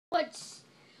What's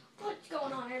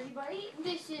going on, everybody?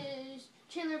 This is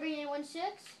Chandler day1,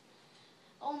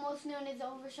 almost known as the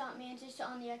Overshot Mantis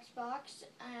on the Xbox,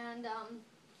 and I'm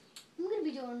gonna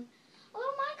be doing a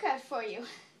little Minecraft for you.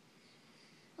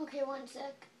 Okay, one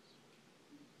sec.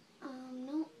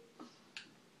 No.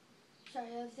 Sorry,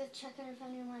 I was just checking if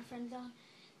any of my friends on.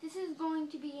 This is going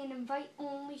to be an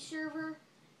invite-only server.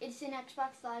 It's an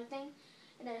Xbox Live thing,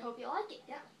 and I hope you like it.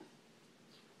 Yeah.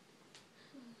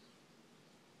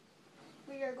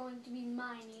 We are going to be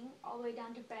mining all the way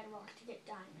down to bedrock to get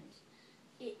diamonds.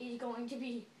 It is going to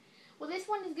be, well, this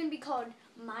one is going to be called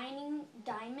Mining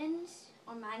Diamonds,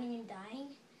 or Mining and Dying.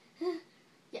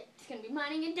 Yeah, it's going to be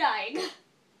Mining and Dying.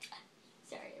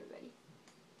 Sorry, everybody.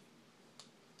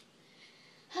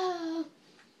 I'm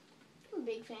a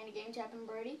big fan of Game Tap and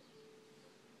Birdie.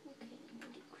 Okay, I'm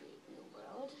going to create a new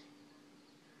world.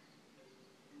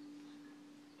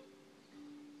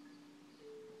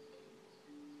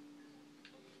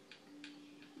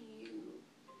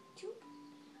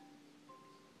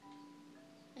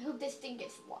 I hope this thing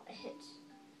gets a lot of hits.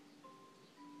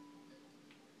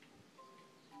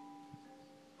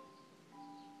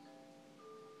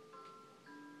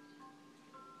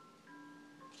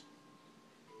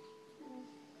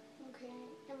 Okay,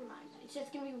 never mind. It's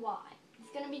just gonna be Y.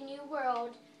 It's gonna be new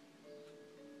world.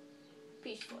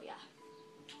 Peaceful, yeah.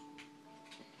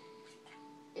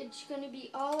 It's gonna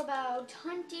be all about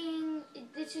hunting.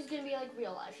 This is gonna be like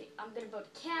real life. I'm gonna build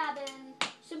a cabin,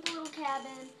 simple little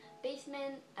cabin,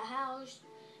 basement, a house,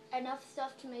 enough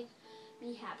stuff to make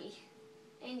me happy.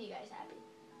 And you guys happy.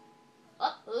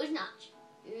 Oh, who's not?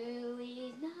 Who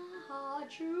is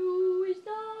not? Who is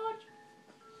not?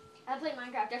 I played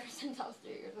Minecraft ever since I was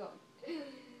 3 years old.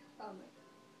 Oh man.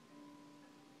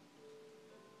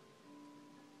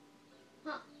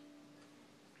 Huh.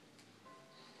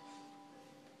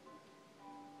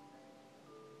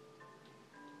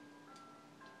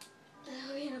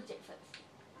 We an update for this.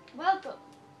 Welcome.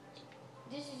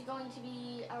 This is going to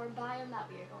be our biome that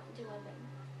we are going to live in.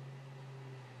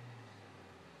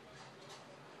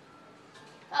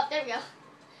 Oh, there we go.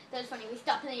 That was funny. We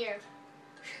stopped in the air.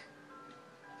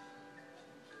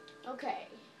 Okay.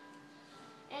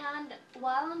 And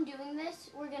while I'm doing this,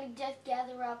 we're going to just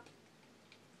gather up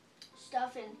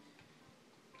stuff and...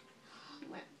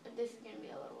 But this is going to be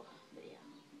a little video.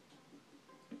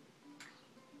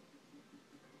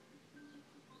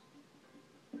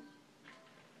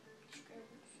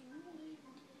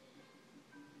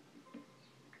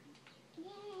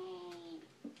 Yay!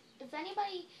 If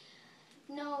anybody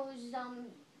knows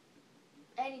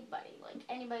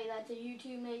anybody that's a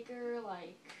YouTube maker,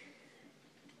 like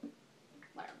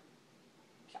whatever.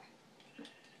 Sorry.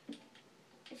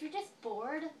 If you're just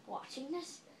bored watching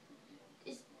this,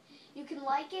 you can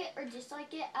like it or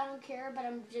dislike it. I don't care, but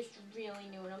I'm just really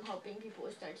new and I'm hoping people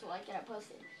will start to like it. I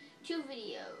posted 2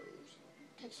 videos,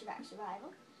 Texture Pack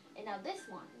Survival, and now this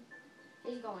one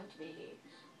is going to be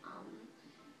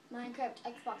Minecraft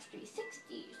Xbox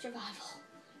 360 Survival.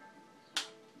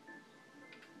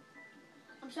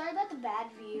 I'm sorry about the bad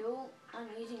view. I'm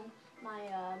using my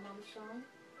mom's phone.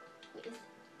 Wait,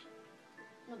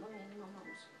 no, my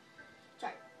mom's.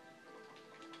 Sorry.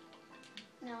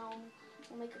 Now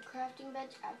we'll make a crafting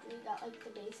bench after we got like the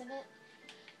base of it.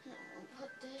 And we'll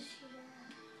put this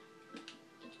here.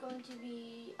 It's going to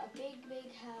be a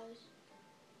big house.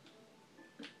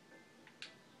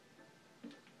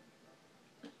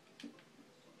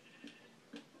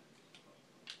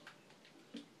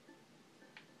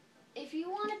 If you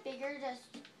want it bigger, just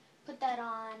put that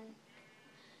on.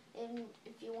 And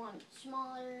if you want it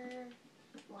smaller,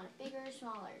 if you want it bigger,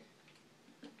 smaller.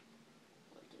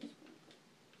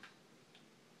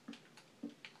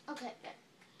 Okay, there.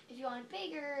 If you want it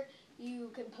bigger, you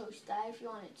can post that. If you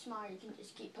want it smaller, you can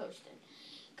just keep posting.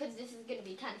 Because this is going to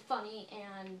be kind of funny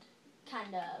and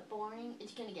kind of boring.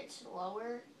 It's going to get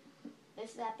slower.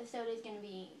 This episode is going to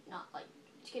be not like,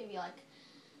 it's going to be like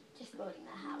just building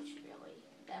the house, really.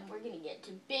 Then we're going to get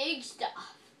to big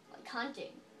stuff, like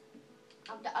hunting.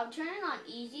 I'll turn it on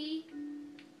easy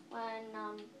when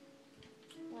I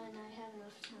have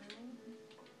enough time.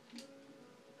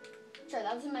 Sorry,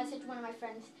 that was a message one of my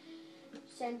friends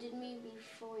sent me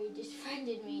before he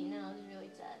disfriended me, and I was really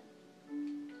sad.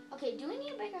 Okay, do we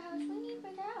need a bigger house? We need a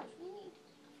bigger house. We need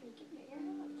a freaking bigger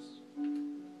house.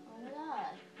 Oh my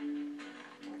god.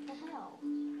 What the hell?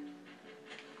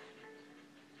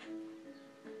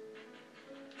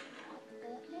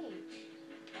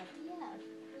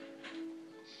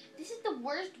 This is the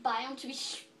worst biome to be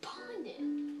spawned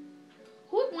in.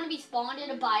 Who would want to be spawned in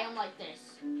a biome like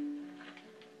this?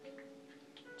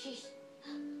 Jeez.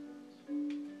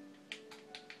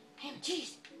 Hey,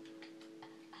 jeez.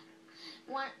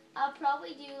 I'll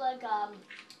probably do like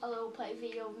a little play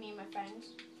video of me and my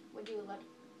friends. We'll do like,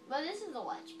 well, this is a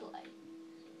let's play.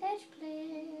 Let's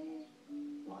play.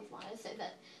 Well, as long as I said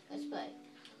that, let's play.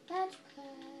 Let's play.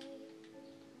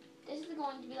 This is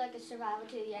going to be like a survival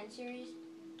to the end series.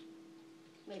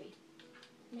 Maybe.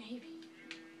 Maybe.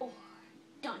 Or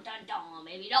dun dun dun.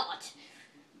 Maybe not.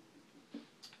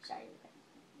 Sorry.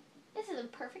 This is a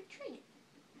perfect tree.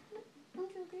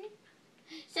 Don't you agree?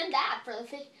 Send that for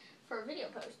a video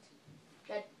post.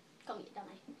 Good. Call me a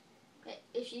dummy.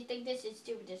 If you think this is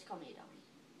stupid, just call me a dummy.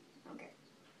 I don't care.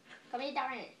 Call me a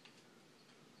dummy.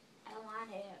 I don't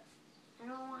want it. I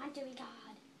don't want to be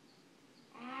God.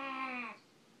 Ah.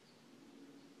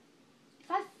 If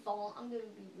I fall, I'm going to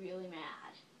be really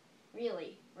mad.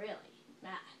 Really, really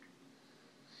mad.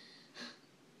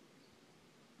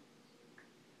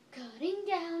 Cutting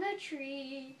down a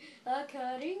tree,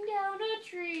 cutting down a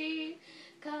tree,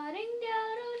 cutting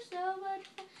down so much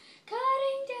fun.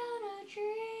 Cutting down a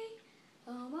tree.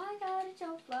 Oh my God, it's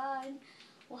so fun.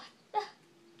 What the?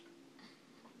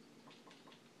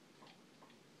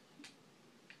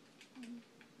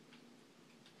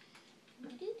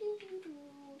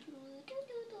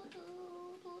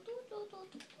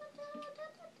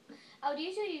 I would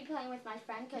usually be playing with my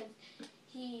friend because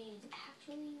he's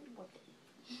actually working.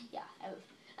 Yeah,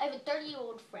 I have a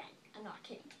 30-year-old friend. I'm not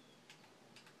kidding.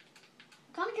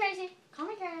 Call me crazy. Call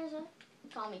me crazy.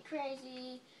 Call me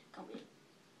crazy. Call me,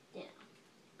 you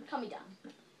know, call me dumb.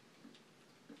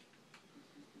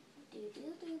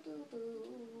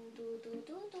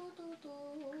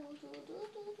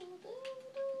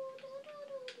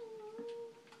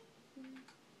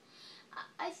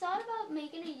 I thought about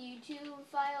making a YouTube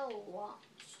file a lot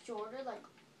shorter, like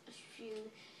a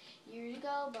few years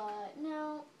ago, but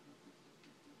no.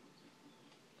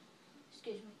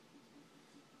 Excuse me.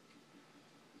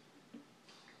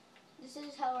 This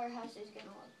is how our house is gonna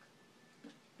look.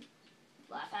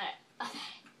 Laugh at it. Laugh at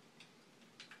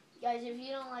it. Guys, if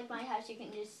you don't like my house, you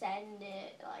can just send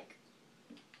in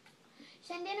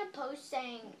a post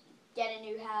saying, get a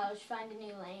new house, find a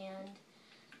new land.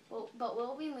 But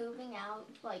we'll be moving out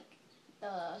like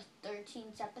the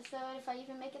 13th episode, if I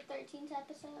even make a 13th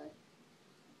episode.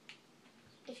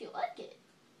 If you like it,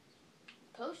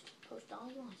 post all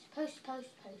you want. Post.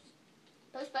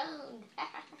 Postponed.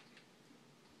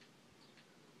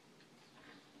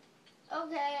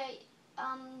 Okay,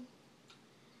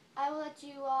 I will let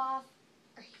you off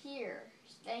here.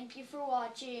 Thank you for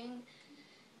watching.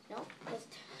 No, just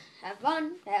have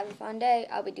fun. Have a fun day.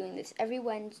 I'll be doing this every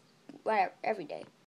Wednesday, every day.